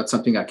 it's not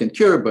something I can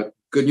cure, but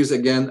good news,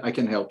 again, I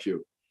can help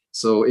you.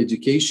 So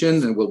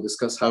education, and we'll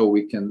discuss how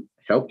we can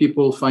help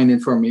people find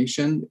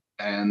information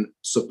and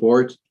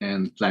support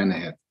and plan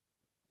ahead.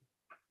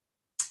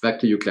 Back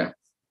to you, Claire.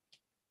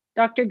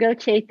 Dr.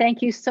 Gauthier,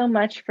 thank you so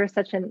much for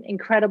such an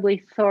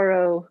incredibly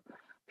thorough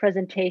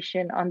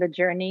presentation on the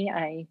journey.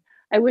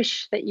 I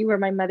wish that you were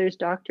my mother's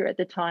doctor at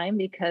the time,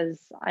 because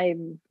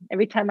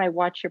every time I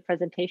watch your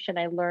presentation,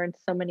 I learned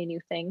so many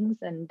new things.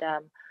 And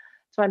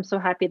so I'm so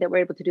happy that we're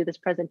able to do this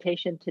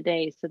presentation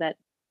today so that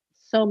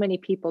so many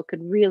people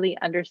could really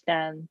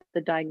understand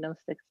the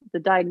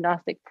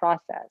diagnostic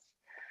process.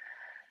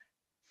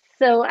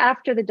 So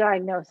after the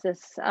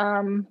diagnosis,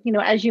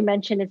 as you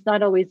mentioned, it's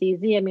not always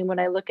easy. I mean, when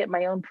I look at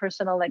my own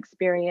personal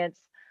experience,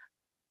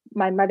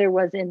 my mother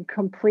was in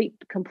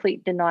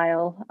complete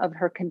denial of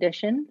her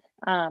condition.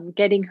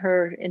 Getting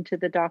her into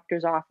the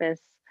doctor's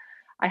office,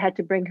 I had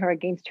to bring her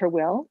against her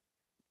will,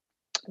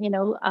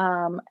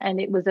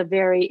 and it was a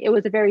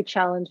very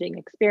challenging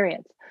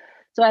experience.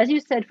 So as you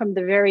said from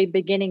the very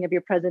beginning of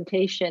your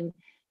presentation,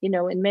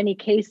 in many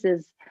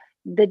cases,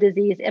 the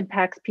disease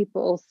impacts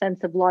people's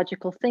sense of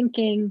logical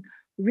thinking,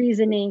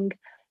 reasoning.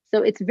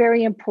 So it's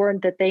very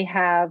important that they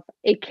have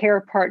a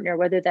care partner,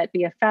 whether that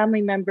be a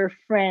family member,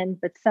 friend,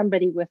 but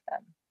somebody with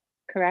them,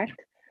 correct?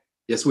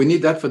 Yes, we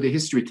need that for the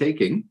history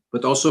taking,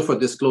 but also for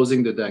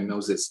disclosing the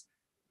diagnosis.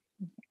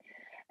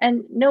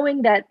 And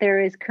knowing that there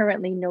is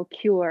currently no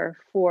cure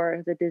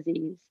for the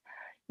disease,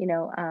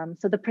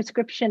 so the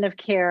prescription of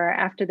care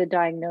after the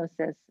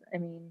diagnosis, I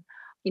mean,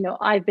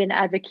 I've been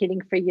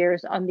advocating for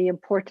years on the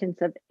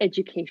importance of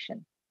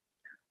education,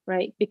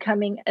 right?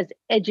 Becoming as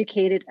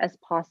educated as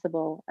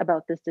possible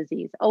about this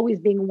disease, always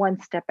being one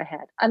step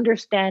ahead,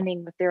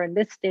 understanding that they're in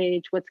this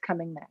stage, what's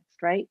coming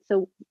next, right?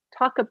 So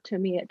talk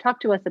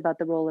to us about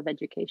the role of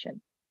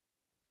education.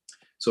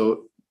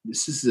 So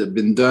this has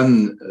been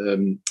done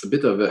a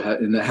bit of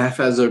in a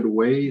haphazard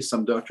way.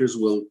 Some doctors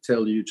will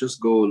tell you, just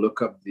go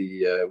look up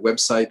the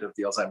website of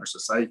the Alzheimer's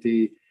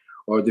Society,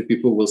 or the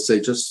people will say,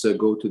 just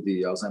go to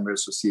the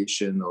Alzheimer's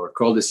Association or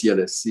call the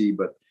CLSC,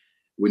 but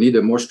we need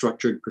a more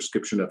structured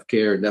prescription of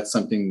care. And that's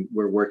something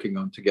we're working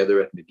on together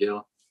at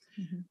McGill.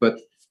 Mm-hmm. But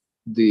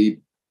the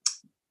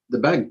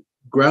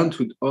background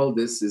to all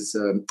this is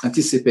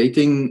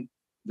anticipating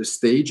the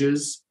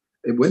stages.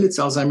 When it's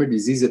Alzheimer's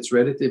disease, it's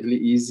relatively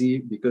easy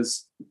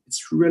because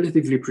it's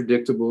relatively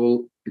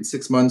predictable in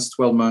 6 months,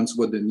 12 months,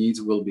 what the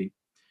needs will be.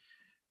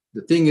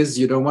 The thing is,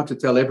 you don't want to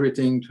tell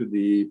everything to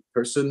the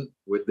person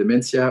with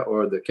dementia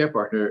or the care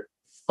partner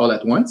all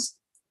at once.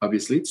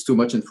 Obviously, it's too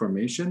much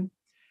information.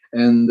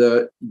 And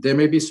there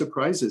may be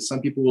surprises.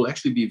 Some people will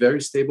actually be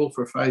very stable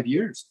for 5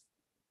 years,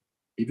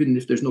 even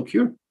if there's no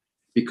cure,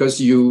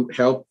 because you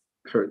help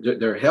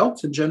their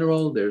health in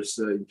general. There's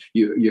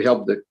you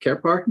help the care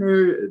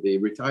partner. They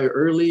retire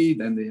early,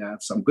 then they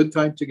have some good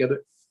time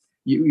together.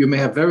 You may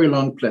have very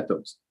long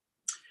plateaus,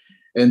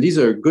 and these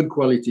are good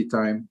quality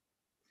time.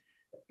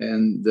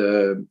 And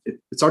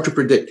it's hard to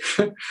predict.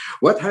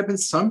 What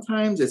happens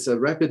sometimes, it's a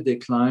rapid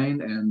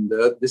decline. And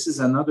this is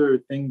another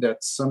thing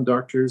that some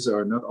doctors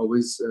are not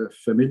always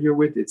familiar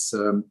with. It's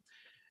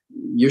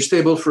you're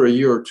stable for a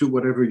year or two,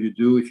 whatever you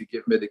do. If you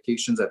give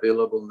medications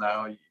available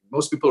now,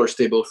 most people are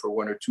stable for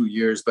 1 or 2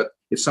 years. But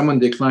if someone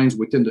declines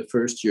within the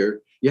first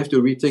year, you have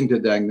to rethink the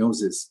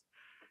diagnosis.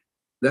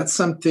 That's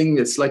something,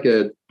 it's like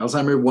a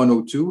Alzheimer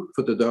 102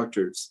 for the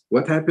doctors.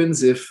 What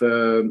happens if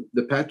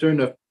the pattern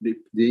of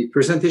the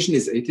presentation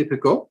is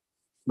atypical?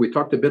 We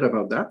talked a bit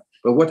about that.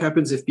 But what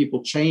happens if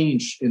people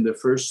change in the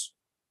first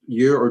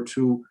year or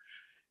two?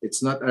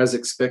 It's not as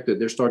expected.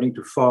 They're starting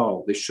to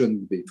fall. They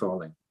shouldn't be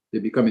falling. They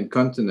become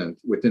incontinent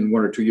within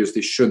 1 or 2 years.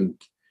 They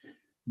shouldn't.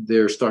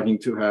 They're starting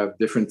to have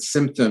different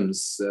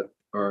symptoms that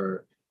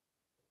are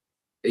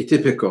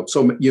atypical.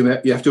 So you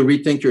have to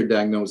rethink your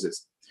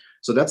diagnosis.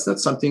 So that's not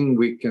something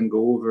we can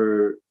go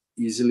over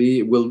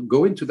easily. We'll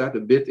go into that a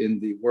bit in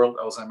the World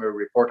Alzheimer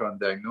Report on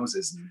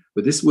Diagnosis,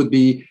 but this would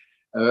be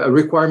a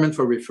requirement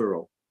for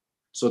referral.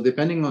 So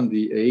depending on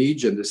the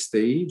age and the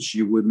stage,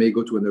 you may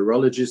go to a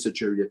neurologist, a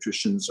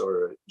geriatrician, or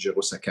a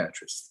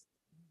geropsychiatrist.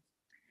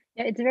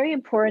 Yeah, it's very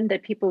important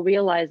that people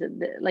realize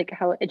that, like,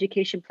 how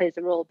education plays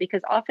a role,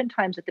 because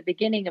oftentimes at the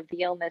beginning of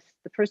the illness,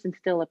 the person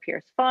still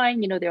appears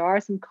fine. There are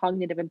some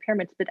cognitive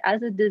impairments, but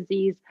as the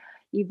disease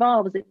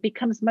evolves, it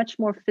becomes much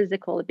more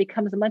physical. It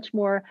becomes much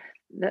more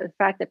the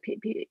fact that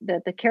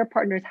the care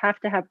partners have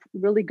to have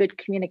really good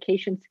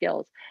communication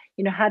skills,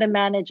 how to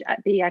manage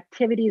the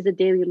activities of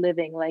daily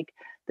living, like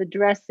the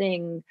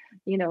dressing,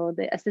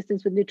 the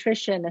assistance with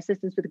nutrition,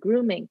 assistance with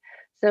grooming.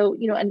 So,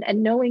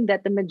 and knowing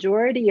that the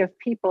majority of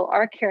people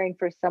are caring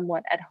for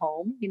someone at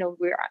home.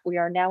 We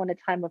are now in a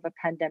time of a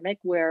pandemic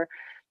where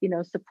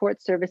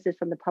support services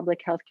from the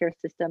public healthcare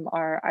system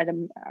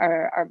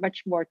are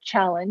much more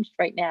challenged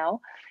right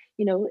now.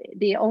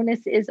 The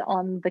onus is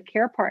on the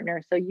care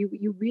partner. So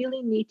you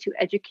really need to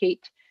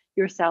educate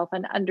yourself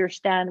and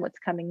understand what's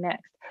coming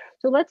next.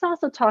 So let's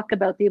also talk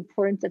about the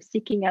importance of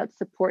seeking out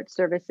support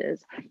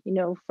services,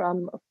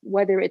 from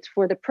whether it's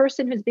for the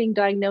person who's being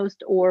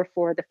diagnosed or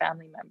for the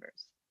family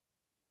members.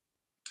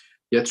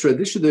 Yeah,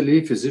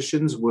 traditionally,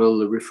 physicians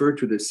will refer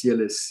to the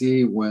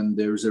CLSC when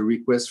there's a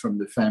request from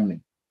the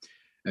family.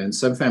 And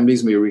some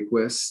families may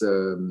request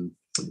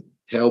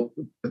help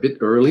a bit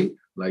early,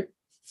 like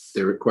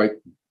they're quite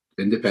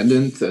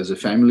independent as a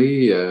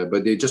family,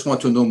 but they just want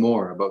to know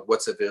more about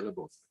what's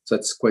available. So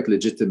that's quite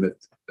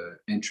legitimate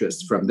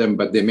interest from them,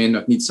 but they may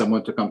not need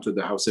someone to come to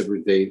the house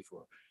every day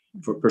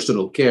for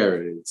personal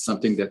care. It's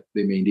something that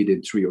they may need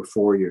in 3 or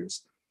 4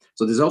 years.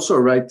 So there's also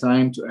a right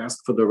time to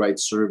ask for the right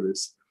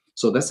service.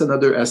 So that's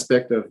another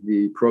aspect of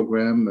the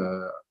program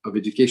of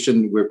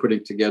education we're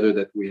putting together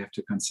that we have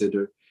to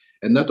consider,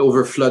 and not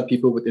overflood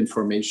people with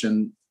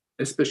information,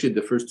 especially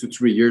the first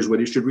 2-3 years where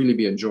they should really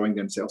be enjoying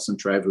themselves and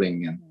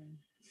traveling and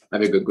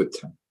having a good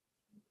time.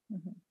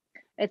 Mm-hmm.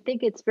 I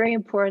think it's very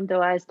important,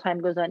 though, as time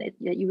goes on,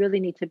 you really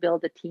need to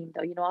build a team,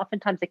 though.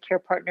 Oftentimes a care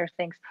partner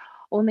thinks,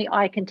 only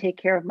I can take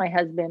care of my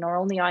husband, or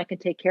only I can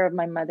take care of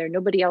my mother.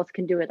 Nobody else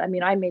can do it. I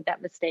mean, I made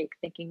that mistake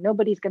thinking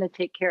nobody's going to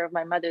take care of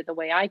my mother the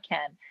way I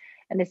can.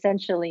 and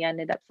essentially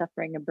ended up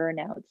suffering a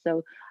burnout.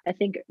 So I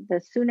think the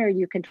sooner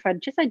you can try to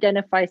just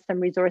identify some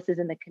resources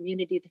in the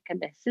community that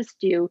can assist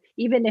you,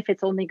 even if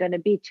it's only going to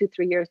be 2-3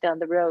 years down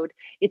the road,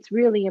 it's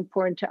really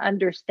important to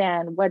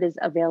understand what is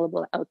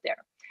available out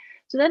there.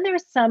 So then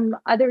there's some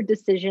other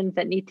decisions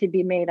that need to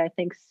be made, I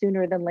think,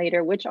 sooner than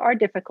later, which are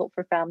difficult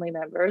for family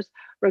members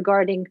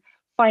regarding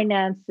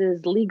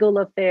finances, legal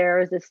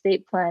affairs,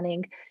 estate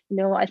planning.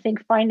 I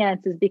think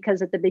finances,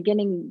 because at the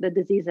beginning, the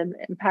disease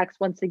impacts,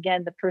 once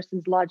again, the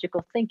person's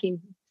logical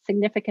thinking,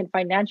 significant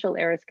financial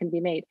errors can be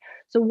made.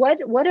 So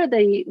what are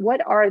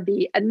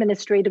the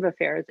administrative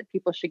affairs that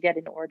people should get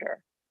in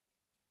order?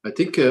 I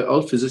think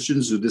all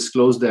physicians who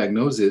disclose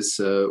diagnosis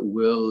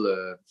will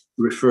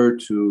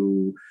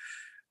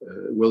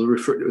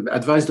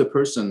advise the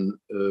person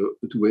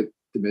with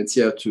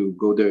dementia to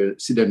go there,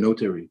 see their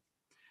notary.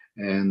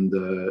 And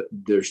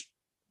there's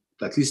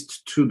at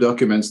least 2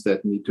 documents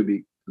that need to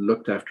be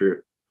looked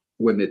after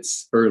when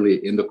it's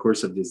early in the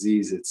course of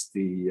disease. It's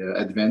the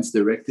advance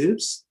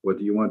directives, what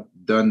do you want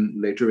done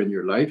later in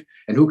your life,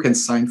 and who can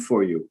sign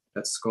for you.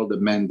 That's called the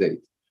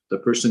mandate, the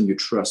person you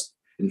trust.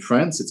 In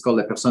France, it's called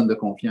la personne de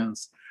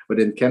confiance. But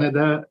in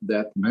Canada,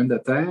 that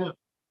mandataire,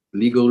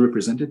 legal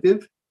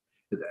representative,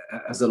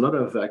 has a lot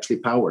of actually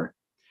power.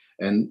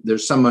 And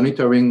there's some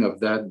monitoring of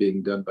that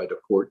being done by the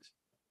court.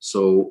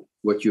 So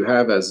what you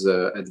have as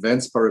an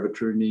advance power of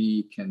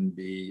attorney can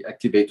be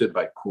activated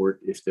by court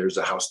if there's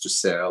a house to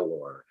sell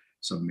or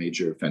some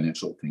major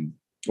financial thing,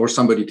 or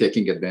somebody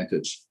taking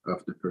advantage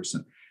of the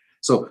person.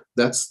 So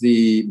that's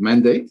the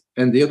mandate.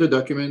 And the other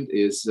document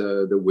is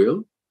the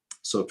will.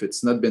 So if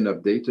it's not been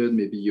updated,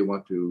 maybe you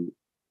want to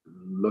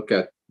look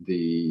at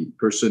the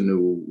person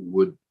who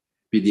would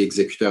be the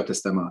exécuteur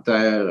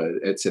testamentaire,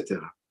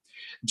 etc.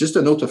 Just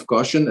a note of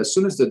caution, as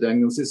soon as the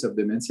diagnosis of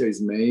dementia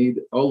is made,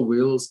 all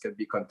wills can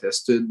be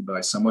contested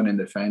by someone in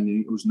the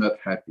family who's not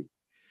happy.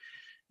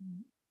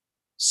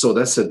 So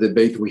that's a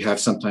debate we have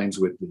sometimes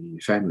with the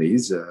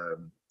families.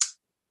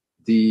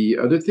 The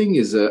other thing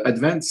is a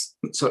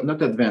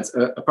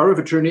power of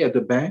attorney at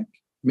the bank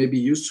may be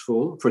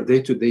useful for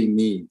day-to-day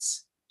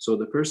needs. So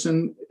the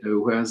person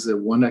who has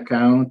one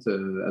account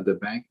at the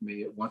bank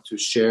may want to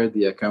share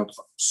the account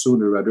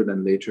sooner rather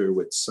than later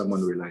with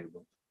someone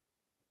reliable.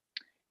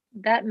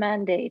 That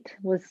mandate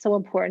was so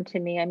important to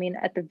me. I mean,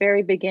 at the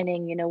very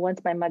beginning,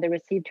 once my mother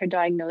received her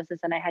diagnosis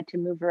and I had to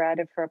move her out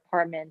of her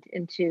apartment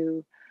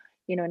into,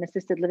 an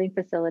assisted living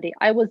facility,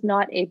 I was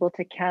not able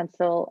to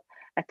cancel,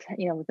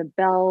 the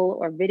Bell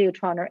or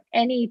Videotron or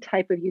any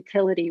type of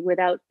utility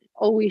without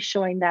always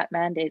showing that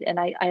mandate. And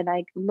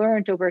I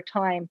learned over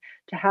time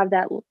to have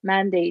that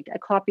mandate, a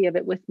copy of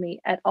it with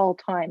me at all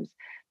times,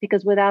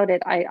 because without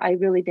it, I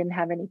really didn't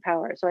have any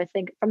power. So I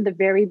think from the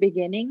very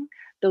beginning,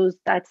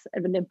 that's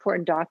an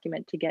important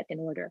document to get in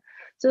order.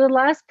 So the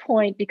last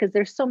point, because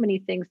there's so many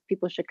things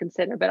people should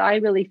consider, but I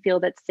really feel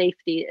that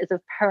safety is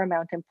of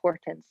paramount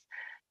importance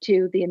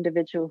to the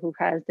individual who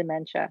has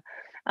dementia.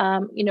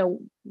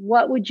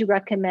 What would you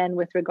recommend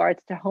with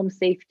regards to home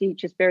safety,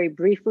 just very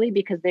briefly,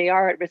 because they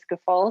are at risk of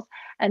falls,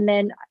 and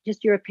then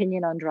just your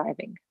opinion on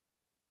driving?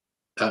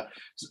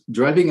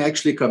 Driving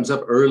actually comes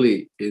up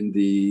early in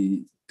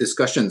the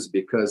discussions,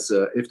 because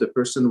if the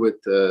person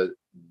with the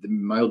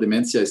mild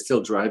dementia is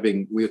still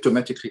driving, we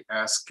automatically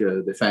ask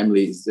the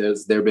family,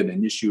 has there been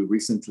an issue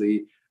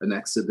recently, an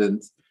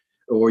accident?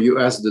 Or you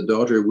ask the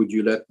daughter, would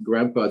you let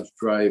grandpa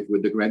drive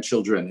with the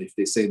grandchildren? If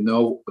they say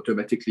no,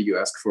 automatically you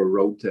ask for a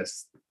road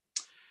test.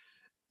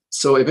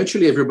 So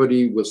eventually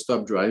everybody will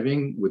stop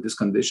driving with this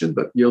condition,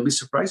 but you'll be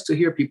surprised to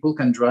hear people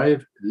can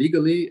drive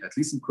legally, at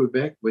least in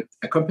Quebec, with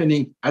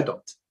accompanying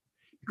adult.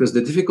 Because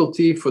the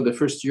difficulty for the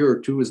first year or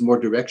two is more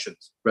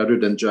directions rather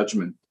than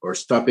judgment or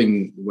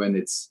stopping when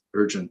it's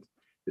urgent.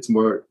 It's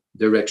more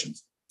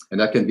directions, and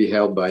that can be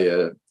held by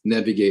a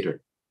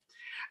navigator.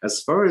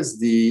 As far as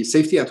the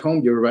safety at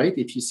home, you're right.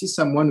 If you see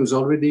someone who's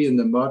already in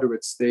the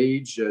moderate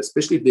stage,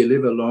 especially if they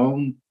live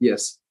alone,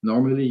 yes,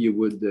 normally you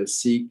would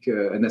seek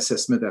an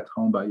assessment at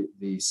home by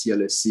the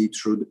CLSC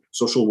through the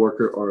social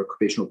worker or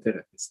occupational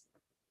therapist.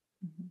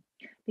 Mm-hmm.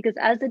 Because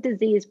as the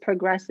disease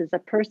progresses, a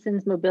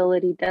person's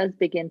mobility does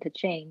begin to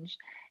change.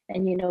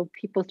 And,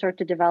 people start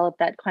to develop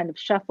that kind of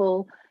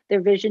shuffle,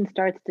 their vision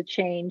starts to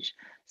change.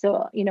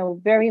 So,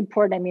 very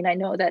important. I mean, I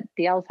know that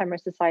the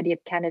Alzheimer's Society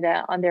of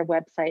Canada on their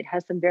website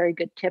has some very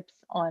good tips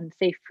on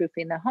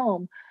safe-proofing the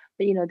home.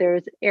 But,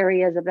 there's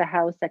areas of the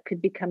house that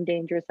could become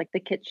dangerous, like the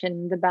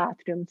kitchen, the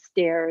bathroom,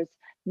 stairs,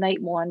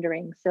 night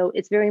wandering. So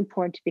it's very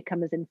important to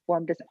become as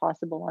informed as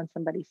possible on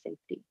somebody's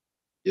safety.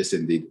 Yes,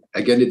 indeed.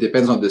 Again, it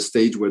depends on the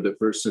stage where the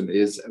person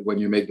is when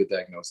you make the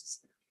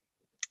diagnosis.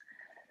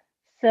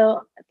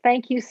 So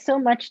thank you so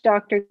much,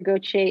 Dr.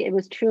 Gauthier. It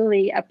was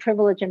truly a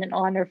privilege and an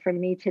honor for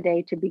me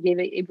today to be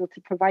able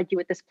to provide you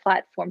with this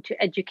platform to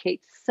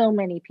educate so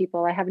many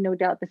people. I have no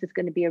doubt this is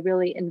going to be a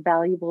really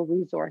invaluable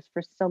resource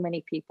for so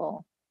many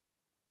people.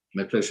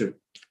 My pleasure.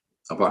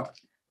 Au revoir.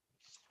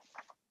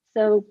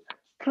 So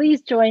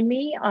please join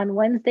me on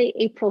Wednesday,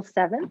 April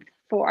 7th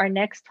for our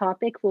next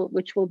topic,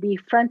 which will be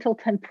frontal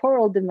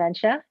temporal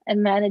dementia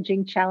and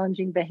managing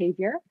challenging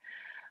behavior.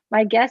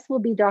 My guest will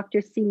be Dr.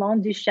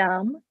 Simon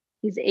Ducharme.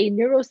 He's a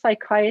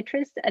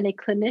neuropsychiatrist and a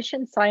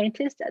clinician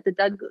scientist at the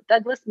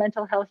Douglas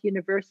Mental Health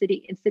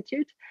University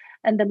Institute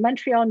and the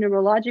Montreal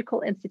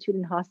Neurological Institute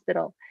and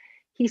Hospital.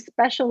 He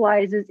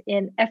specializes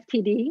in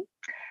FTD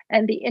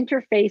and the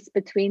interface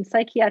between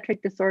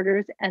psychiatric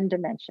disorders and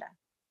dementia.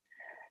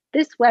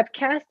 This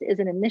webcast is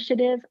an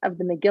initiative of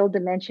the McGill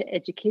Dementia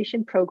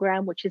Education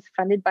Program, which is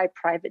funded by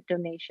private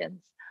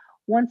donations.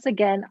 Once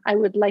again, I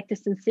would like to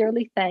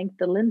sincerely thank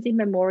the Lindsay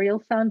Memorial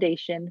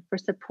Foundation for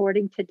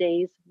supporting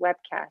today's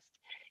webcast.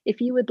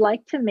 If you would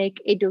like to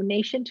make a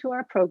donation to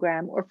our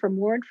program or for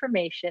more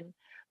information,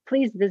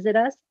 please visit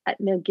us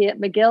at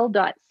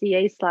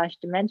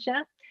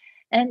mcgill.ca/dementia.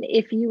 And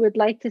if you would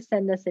like to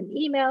send us an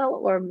email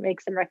or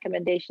make some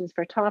recommendations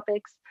for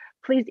topics,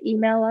 please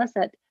email us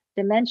at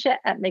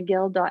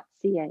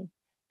dementia@mcgill.ca.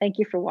 Thank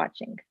you for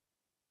watching.